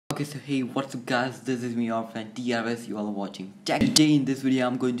Okay, so hey, what's up guys, this is me, your friend TRS, you all are watching Tech. Today in this video,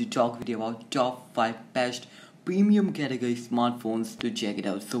 I'm going to talk with you about top 5 best premium category smartphones to check it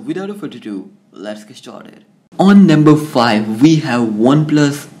out. So without further ado, let's get started. On number 5, we have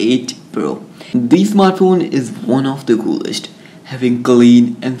OnePlus 8 Pro. This smartphone is one of the coolest. Having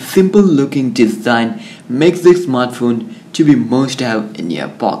clean and simple looking design makes this smartphone to be must have in your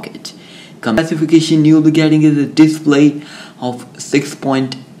pocket. Specification you'll be getting is a display of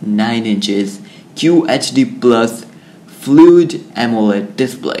 6.9 inches QHD plus fluid AMOLED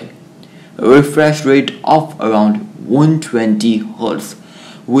display, a refresh rate of around 120 Hz,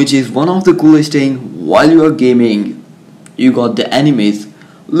 which is one of the coolest thing. While you are gaming, you got the enemies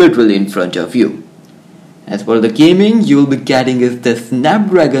literally in front of you. As for the gaming, you will be getting is the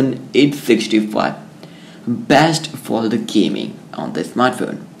Snapdragon 865, best for the gaming on the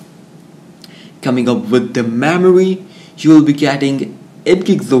smartphone. Coming up with the memory, you will be getting 8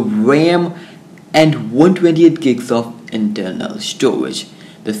 gigs of RAM and 128 gigs of internal storage.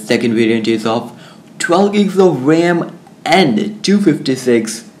 The second variant is of 12 gigs of RAM and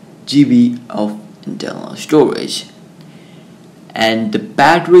 256 GB of internal storage. And the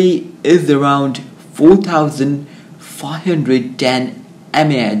battery is around 4510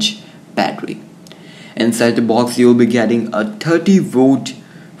 mAh battery. Inside the box, you will be getting a 30-volt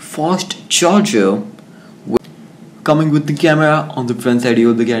fast charger. Coming with the camera, on the front side you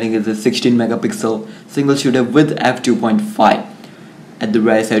will be getting is a 16 megapixel single shooter with f2.5. At the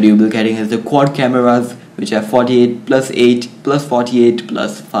right side you will be getting is the quad cameras, which are 48 plus 8 plus 48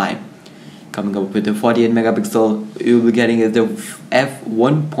 plus 5. Coming up with the 48 megapixel, you will be getting is the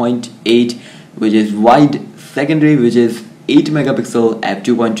f1.8, which is wide. Secondary, which is 8 megapixel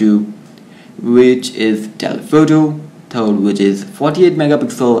f2.2, which is telephoto. Third, which is 48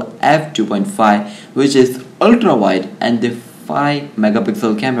 megapixel f2.5, which is ultra wide, and the 5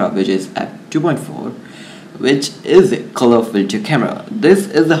 megapixel camera, which is f2.4, which is a color filter camera. This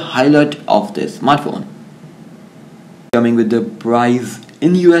is the highlight of this smartphone. Coming with the price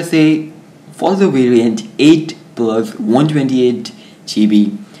in USA for the variant 8 plus 128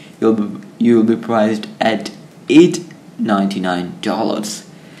 GB, you will be priced at $899,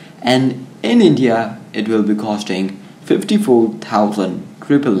 and in India it will be costing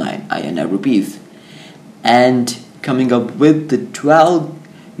 54,999 INR rupees. And coming up with the 12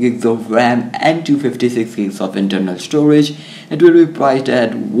 gigs of RAM and 256 gigs of internal storage, it will be priced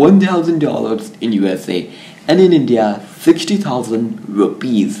at $1,000 in USA, and in India 60,000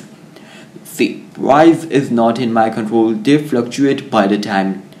 rupees. See, price is not in my control, they fluctuate by the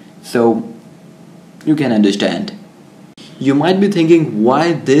time, so you can understand. You might be thinking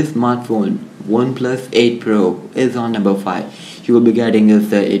why this smartphone OnePlus 8 Pro is on number 5. You will be getting is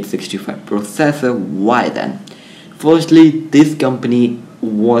the 865 processor. Why then? Firstly, this company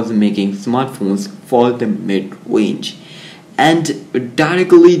was making smartphones for the mid-range, and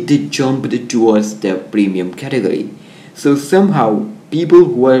directly they jumped towards the premium category. So somehow people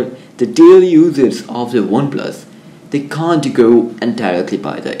who are the daily users of the OnePlus, they can't go and directly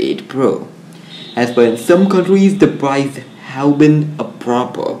buy the 8 Pro. As per in some countries, the price have been a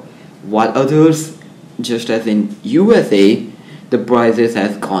proper, while others, just as in USA, the prices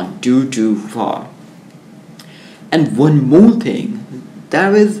has gone too far. And one more thing,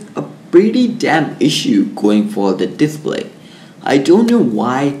 there is a pretty damn issue going for the display. I don't know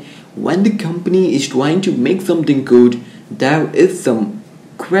why when the company is trying to make something good, there is some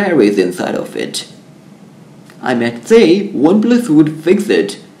queries inside of it. I might say OnePlus would fix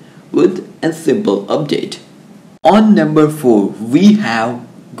it with a simple update. On number 4, we have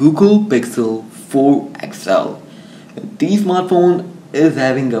Google Pixel 4 XL. This smartphone is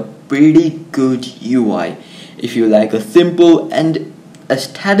having a pretty good UI. If you like a simple and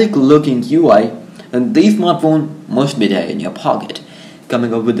aesthetic looking UI, then this smartphone must be there in your pocket.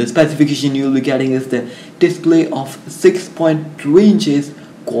 Coming up with the specification you will be getting is the display of 6.3 inches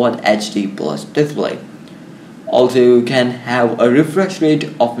Quad HD Plus display. Also, you can have a refresh rate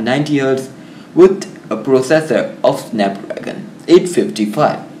of 90 Hz with a processor of Snapdragon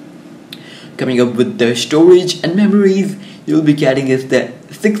 855. Coming up with the storage and memories, you will be getting is the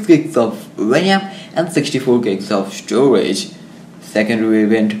 6 gigs of RAM and 64 gigs of storage. Second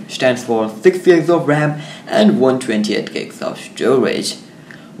variant stands for 6 gigs of RAM and 128 gigs of storage.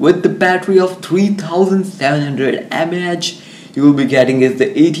 With the battery of 3700 mAh, you will be getting is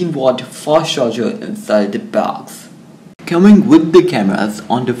the 18-watt fast charger inside the box. Coming with the cameras,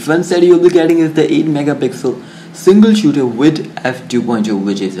 on the front side you will be getting is the 8 megapixel single shooter with f2.0,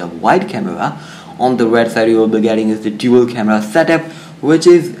 which is a wide camera. On the right side you will be getting is the dual camera setup, which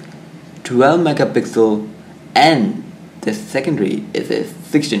is 12 megapixel and The secondary is a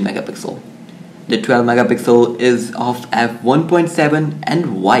 16 megapixel. The 12 megapixel is of f1.7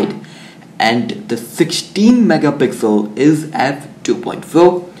 and wide, and the 16 megapixel is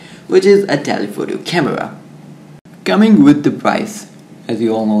f2.4, which is a telephoto camera. Coming with the price, as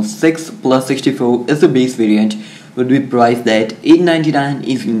you all know, 6 plus 64 is the base variant, would be priced at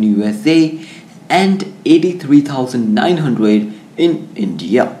 $899 in USA and $83,900 in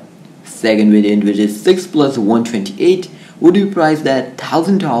India. Second variant, which is 6 plus 128, would be priced at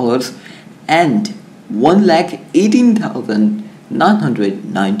 $1,000 and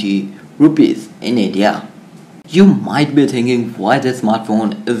 1,18,990 rupees in India. You might be thinking why the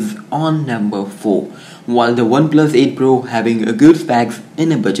smartphone is on number 4, while the OnePlus 8 Pro having a good specs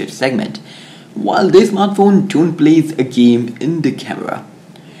in a budget segment, while this smartphone don't plays a game in the camera.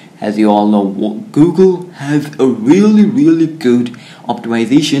 As you all know, Google has a really good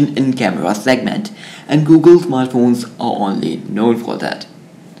optimization in camera segment, and Google smartphones are only known for that,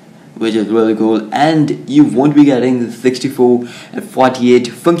 which is really cool. And you won't be getting 64 and 48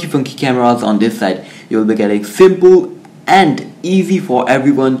 funky cameras on this side. You'll be getting simple and easy for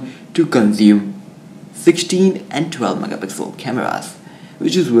everyone to consume 16 and 12 megapixel cameras,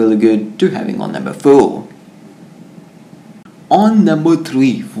 which is really good to having on number 4. On number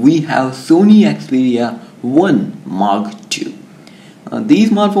 3, we have Sony Xperia 1 Mark II. This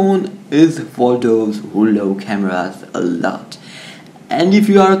smartphone is for those who love cameras a lot, and if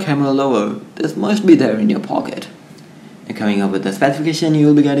you are a camera lover, this must be there in your pocket. And coming up with the specification, you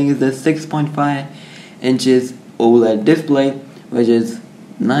will be getting is the 6.5 inches OLED display, which is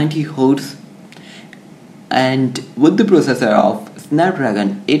 90 Hz, and with the processor of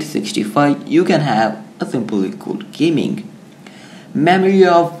Snapdragon 865, you can have a simply cool gaming. Memory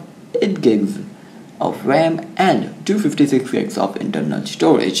of 8 gigs of RAM and 256 gigs of internal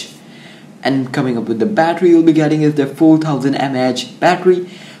storage. And coming up with the battery, you'll be getting is the 4000 mAh battery,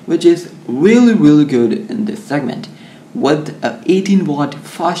 which is really good in this segment, with a 18 watt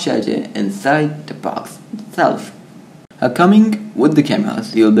fast charger inside the box itself. Coming with the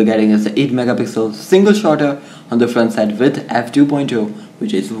cameras, you'll be getting is the 8 megapixel single shutter on the front side with f2.0,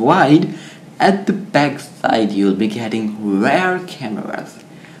 which is wide. At the back side, you'll be getting rear cameras,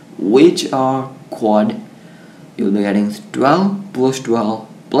 which are quad. You'll be getting 12 plus 12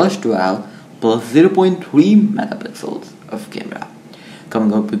 plus 12 plus 0.3 megapixels of camera.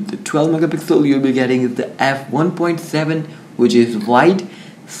 Coming up with the 12 megapixel, you'll be getting the f1.7, which is wide.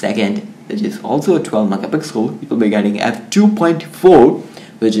 Second, which is also a 12 megapixel, you'll be getting f2.4,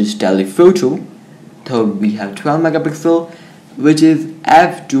 which is telephoto. Third, we have 12 megapixel, which is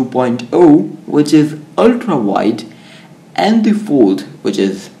f2.0, which is ultra wide, and the fourth, which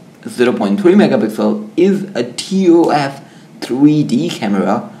is 0.3 megapixel, is a TOF 3D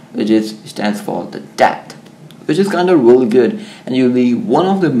camera, which stands for the depth, which is kind of really good. And you'll be one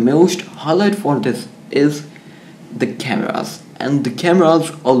of the most highlight for this is the cameras, and the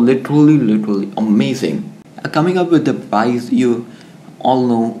cameras are literally amazing. Coming up with the price, you all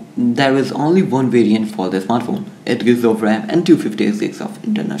know there is only one variant for the smartphone, 8 gigs of RAM and 256 of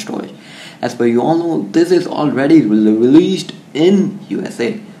internal storage. As per you all know, this is already released in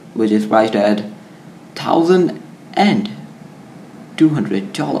USA, which is priced at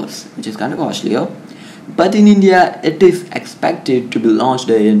 $1,200, which is kind of costlier. But in India, it is expected to be launched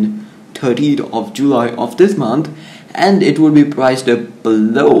in 30th of July of this month, and it will be priced at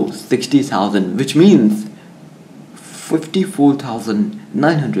below 60,000, which means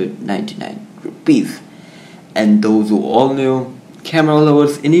 54,999 rupees. And those who all know, camera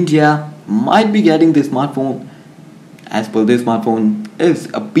lovers in India might be getting this smartphone, as per this smartphone is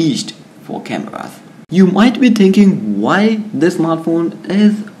a beast for cameras. You might be thinking why this smartphone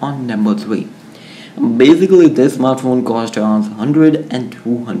is on number 3. Basically, this smartphone costs around $100 and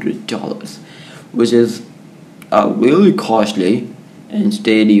 $200, which is really costly.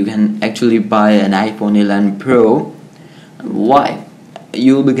 Instead, you can actually buy an iPhone 11 Pro. Why?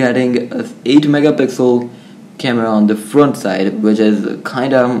 You'll be getting an 8 megapixel camera on the front side, which is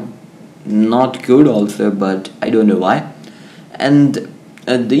kind of not good also, but I don't know why. And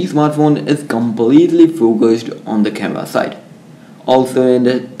the smartphone is completely focused on the camera side. Also, in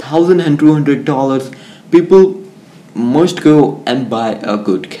the $1,000 and $200, people must go and buy a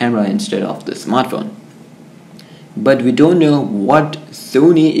good camera instead of the smartphone. But we don't know what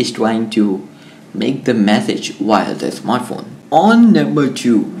Sony is trying to make the message via the smartphone. On number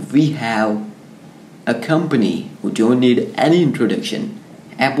 2, we have a company who don't need any introduction,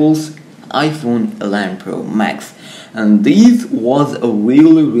 Apple's iPhone 11 Pro Max. And this was a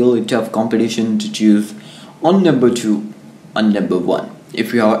really tough competition to choose on number 2 and number 1.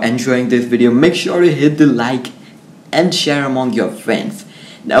 If you are enjoying this video, make sure to hit the like and share among your friends.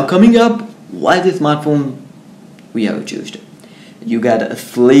 Now coming up, why the smartphone we have chosen. You get a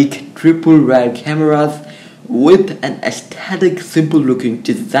sleek triple rear cameras with an aesthetic simple looking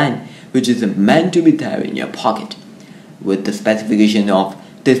design which is meant to be there in your pocket. With the specification of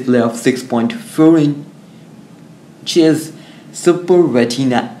display of 6.4 inches Super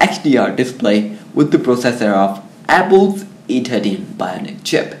Retina XDR display with the processor of Apple's A13 Bionic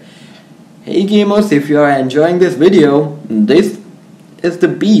chip. Hey gamers, if you are enjoying this video, this is the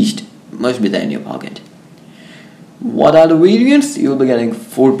beast must be there in your pocket. What are the variants? You'll be getting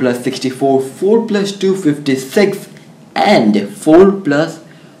 4 plus 64, 4 plus 256 and 4 plus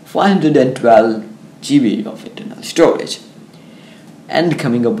 512 GB of internal storage. And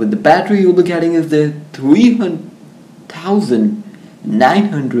coming up with the battery you'll be getting is the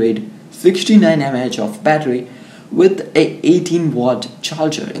 3969 mAh of battery with a 18 watt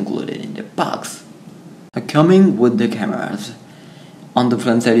charger included in the box. Coming with the cameras. On the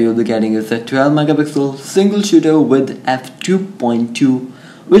front side you'll be getting is a 12 megapixel single shooter with f2.2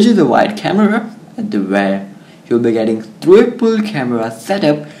 which is a wide camera. At the rear you'll be getting triple camera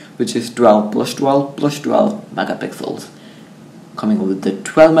setup which is 12 plus 12 plus 12 megapixels. Coming with the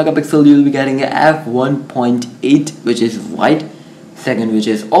 12 megapixel you'll be getting a f1.8 which is wide, second which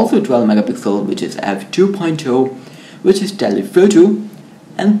is also 12 megapixel which is f2.0 which is telephoto,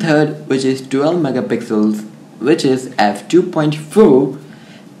 and third which is 12 megapixels which is f2.4,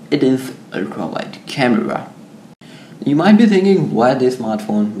 it is ultra wide camera. You might be thinking why this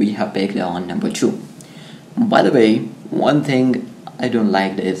smartphone we have picked on number 2. By the way, one thing I don't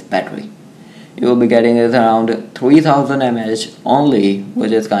like is battery. You will be getting is around 3000 mAh only,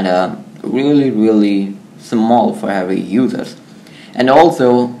 which is kinda really small for heavy users. And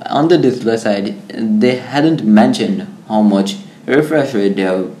also on the display side they hadn't mentioned how much refresh rate they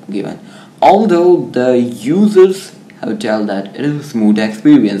have given, although the users have told that it is a smooth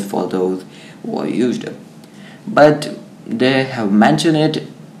experience for those who are used it. But they have mentioned it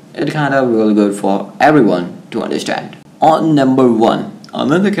kinda really good for everyone to understand. On number 1,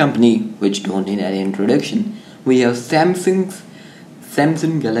 another company which don't need any introduction, we have Samsung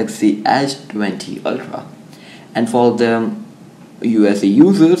Galaxy S20 Ultra. And for the USA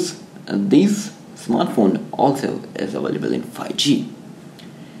users, this smartphone also is available in 5G.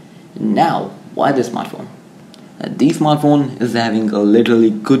 Now, why this smartphone? This smartphone is having a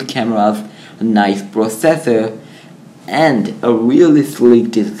literally good cameras, a nice processor, and a really sleek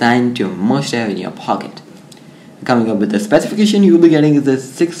design to must have in your pocket. Coming up with the specification you'll be getting is a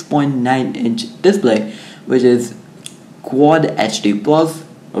 6.9 inch display which is Quad HD plus,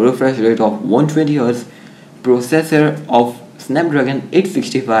 refresh rate of 120Hz, processor of Snapdragon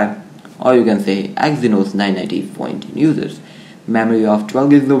 865 or you can say Exynos 990 for Indian users, memory of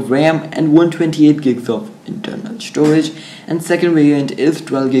 12 GB of RAM and 128 GB of internal storage, and second variant is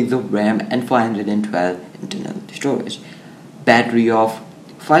 12 GB of RAM and 512 internal storage. Battery of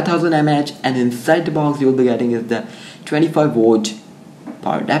 5000 mAh, and inside the box you'll be getting is the 25 volt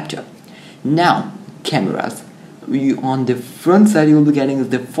power adapter. Now cameras, on the front side you'll be getting is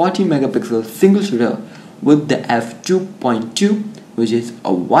the 40 megapixel single shooter with the f2.2 which is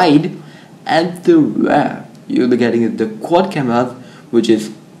a wide, and the rear you'll be getting is the quad cameras which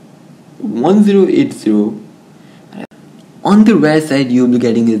is 1080. On the rear side you'll be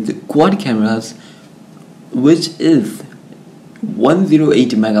getting is the quad cameras which is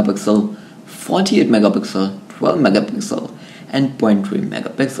 108 megapixel, 48 megapixel, 12 megapixel and 0.3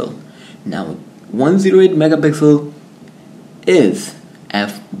 megapixel. Now 108 megapixel is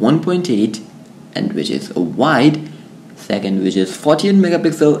f1.8 and which is a wide, second which is 48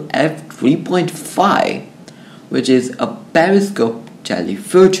 megapixel f3.5 which is a periscope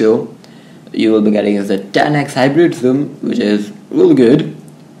telephoto. You will be getting is a 10x hybrid zoom which is really good,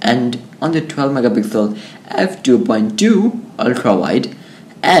 and on the 12 megapixel f2.2 ultra wide,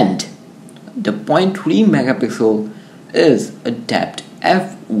 and the 0.3 megapixel is a depth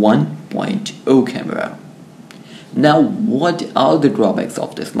f1.0 camera. Now what are the drawbacks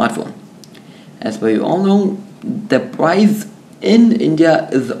of this smartphone? As per you all know, the price in India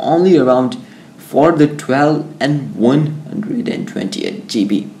is only around for the 12 and 128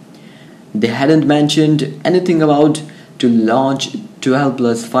 GB. They hadn't mentioned anything about to launch 12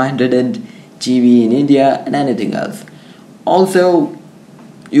 plus 500 GB in India and anything else. Also,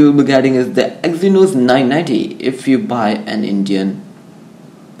 you will be getting is the Exynos 990 if you buy an Indian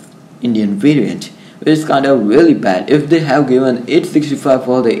variant, which is kind of really bad. If they have given 865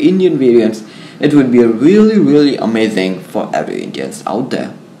 for the Indian variants, it would be really amazing for every Indians out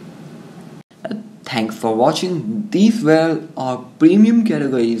there. Thanks for watching. These were our premium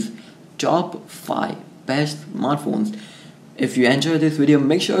categories top 5 best smartphones. If you enjoyed this video,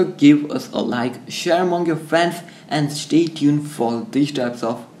 make sure to give us a like, share among your friends, and stay tuned for these types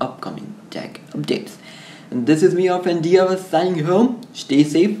of upcoming tech updates. And this is me, your friend Dia, signing home. Stay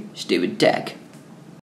safe, stay with tech.